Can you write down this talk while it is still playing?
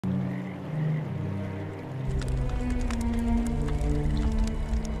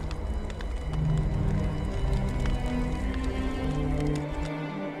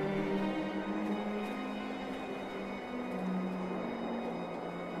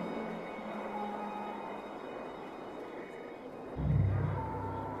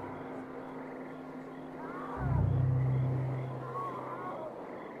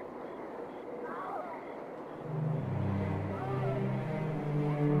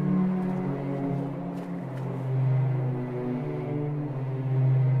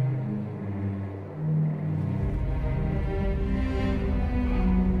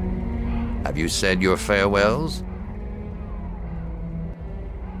Have you said your farewells?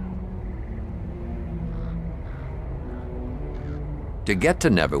 To get to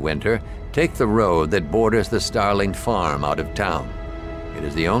Neverwinter, take the road that borders the Starling Farm out of town. It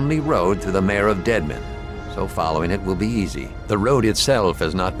is the only road through the Mare of Deadmen, so following it will be easy. The road itself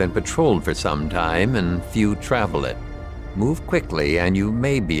has not been patrolled for some time, and few travel it. Move quickly, and you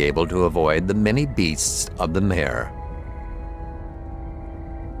may be able to avoid the many beasts of the Mare.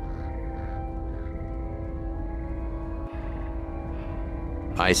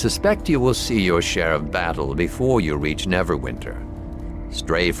 I suspect you will see your share of battle before you reach Neverwinter.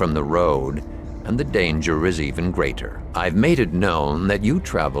 Stray from the road, and the danger is even greater. I've made it known that you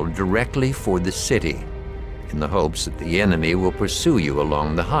travel directly for the city, in the hopes that the enemy will pursue you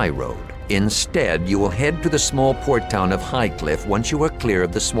along the high road. Instead, you will head to the small port town of Highcliff once you are clear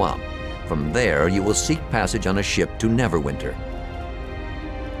of the swamp. From there, you will seek passage on a ship to Neverwinter.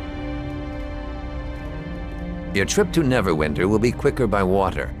 Your trip to Neverwinter will be quicker by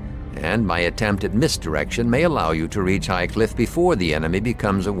water, and my attempt at misdirection may allow you to reach Highcliff before the enemy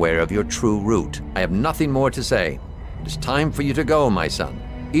becomes aware of your true route. I have nothing more to say. It is time for you to go, my son.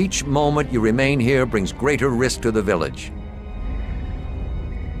 Each moment you remain here brings greater risk to the village.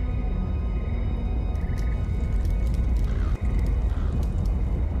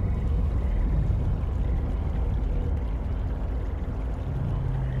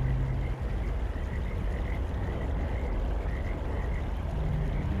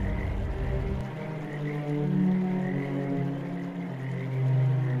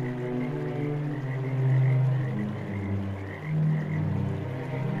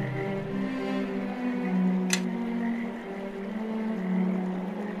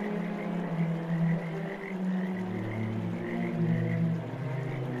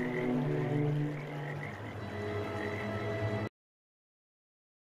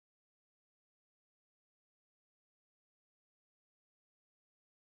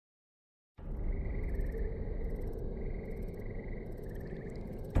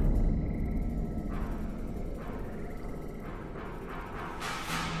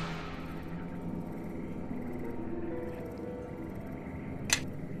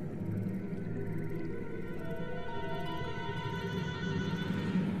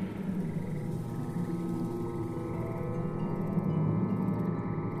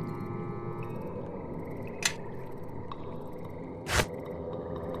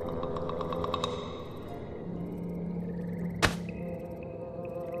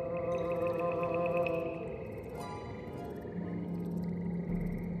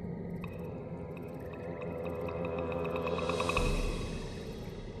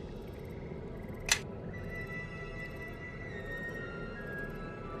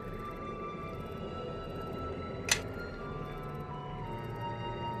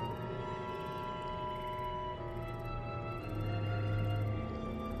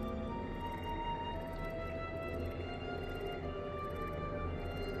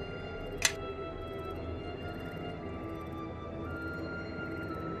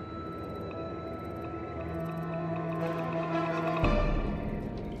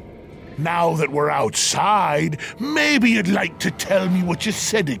 Now that we're outside, maybe you'd like to tell me what you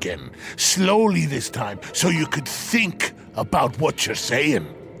said again. Slowly this time, so you could think about what you're saying.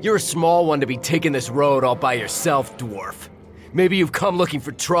 You're a small one to be taking this road all by yourself, dwarf. Maybe you've come looking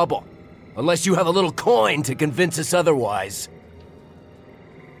for trouble. Unless you have a little coin to convince us otherwise.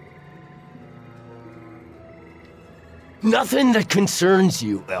 Nothing that concerns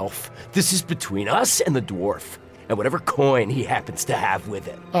you, elf. This is between us and the dwarf. And whatever coin he happens to have with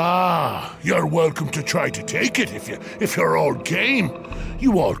it. Ah, you're welcome to try to take it if you're all game.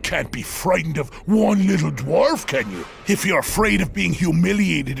 You all can't be frightened of one little dwarf, can you? If you're afraid of being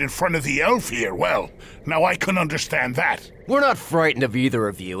humiliated in front of the elf here, well, now I can understand that. We're not frightened of either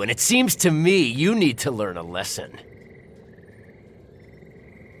of you, and it seems to me you need to learn a lesson.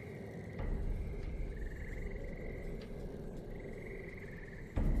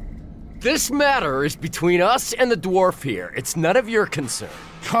 This matter is between us and the dwarf here. It's none of your concern.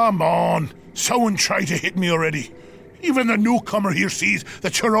 Come on. Someone tried to hit me already. Even the newcomer here sees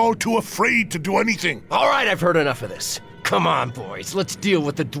that you're all too afraid to do anything. All right, I've heard enough of this. Come on, boys. Let's deal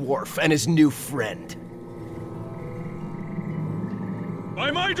with the dwarf and his new friend.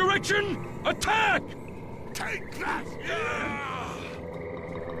 By my direction, attack! Take that! Yeah!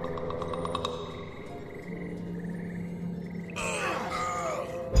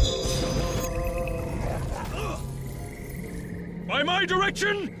 By my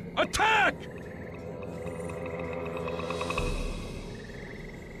direction, attack!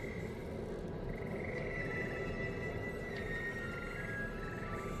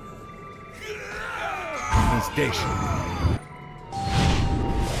 station.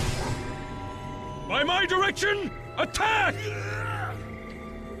 By my direction, attack!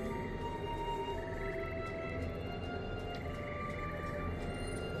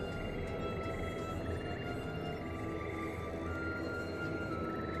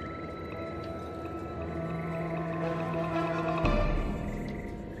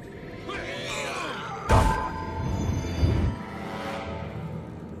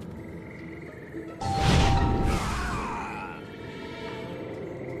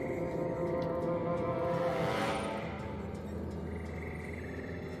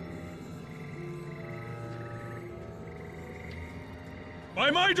 By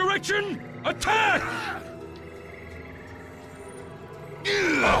my direction, attack!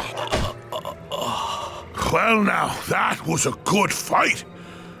 Well now, that was a good fight.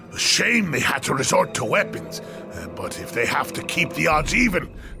 A shame they had to resort to weapons. But if they have to keep the odds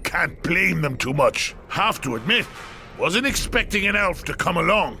even, can't blame them too much. Have to admit, wasn't expecting an elf to come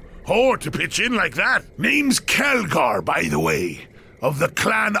along, or to pitch in like that. Name's Kelgar, by the way, of the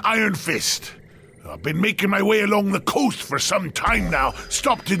clan Iron Fist. I've been making my way along the coast for some time now,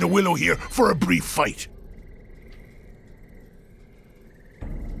 stopped in the Willow here for a brief fight.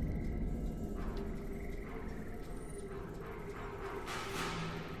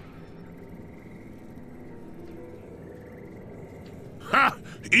 Ha!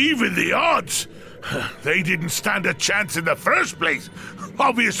 Even the odds! They didn't stand a chance in the first place.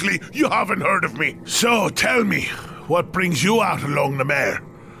 Obviously, you haven't heard of me. So, tell me, what brings you out along the mare?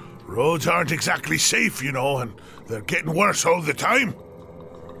 Roads aren't exactly safe, you know, and they're getting worse all the time.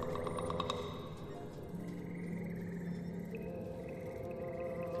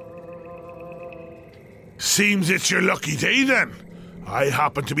 Seems it's your lucky day, then. I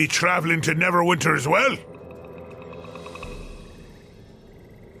happen to be traveling to Neverwinter as well.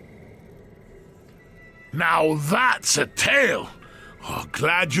 Now that's a tale. Oh,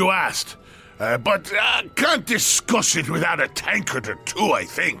 glad you asked. But can't discuss it without a tankard or two, I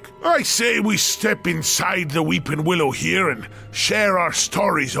think. I say we step inside the Weeping Willow here and share our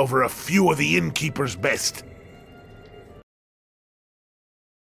stories over a few of the innkeeper's best.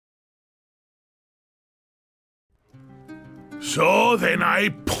 So then I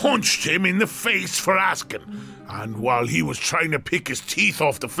punched him in the face for asking. And while he was trying to pick his teeth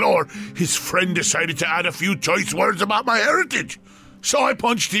off the floor, his friend decided to add a few choice words about my heritage. So I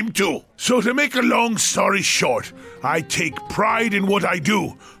punched him too. So to make a long story short, I take pride in what I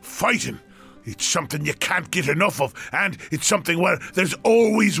do, fighting. It's something you can't get enough of, and it's something where there's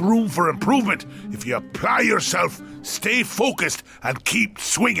always room for improvement if you apply yourself, stay focused, and keep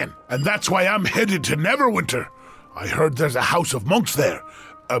swinging. And that's why I'm headed to Neverwinter. I heard there's a house of monks there.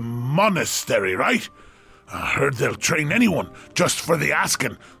 A monastery, right? I heard they'll train anyone, just for the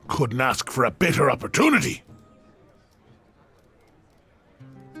asking. Couldn't ask for a better opportunity.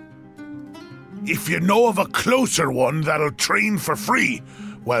 If you know of a closer one that'll train for free,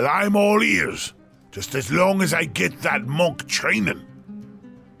 well, I'm all ears. Just as long as I get that monk training.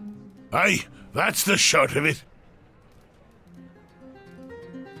 Aye, that's the short of it.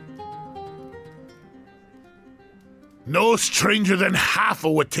 No stranger than half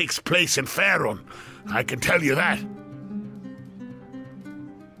of what takes place in Faerun, I can tell you that.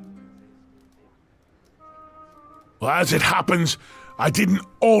 Well, as it happens, I didn't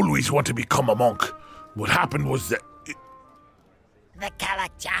always want to become a monk. What happened was that... The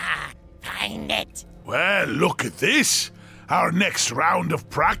Kalachar! Find it! Well, look at this. Our next round of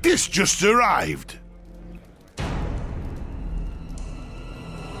practice just arrived.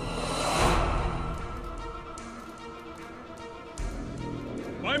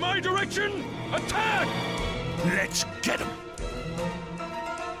 By my direction, attack! Let's get him.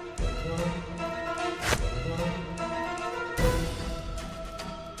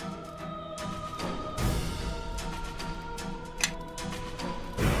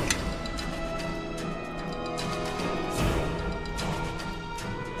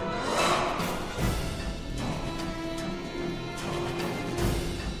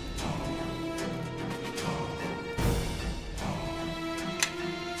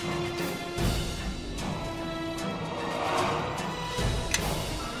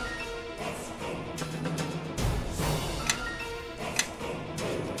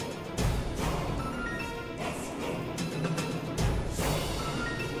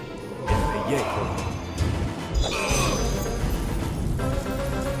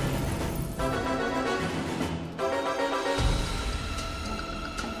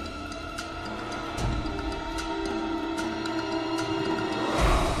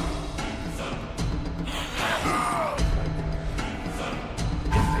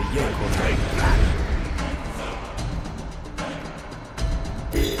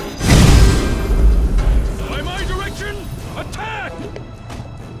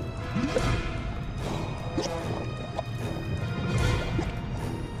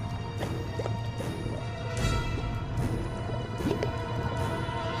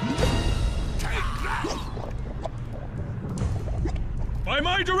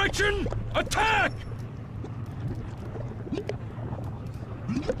 my direction! Attack!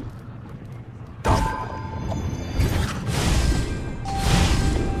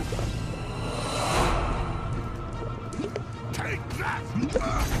 Take that!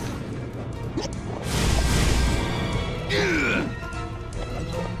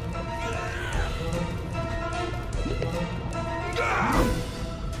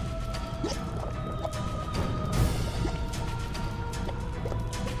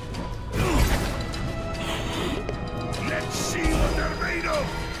 Let's see what they're made of!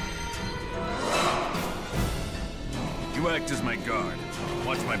 You act as my guard.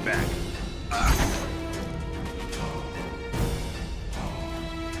 Watch my back.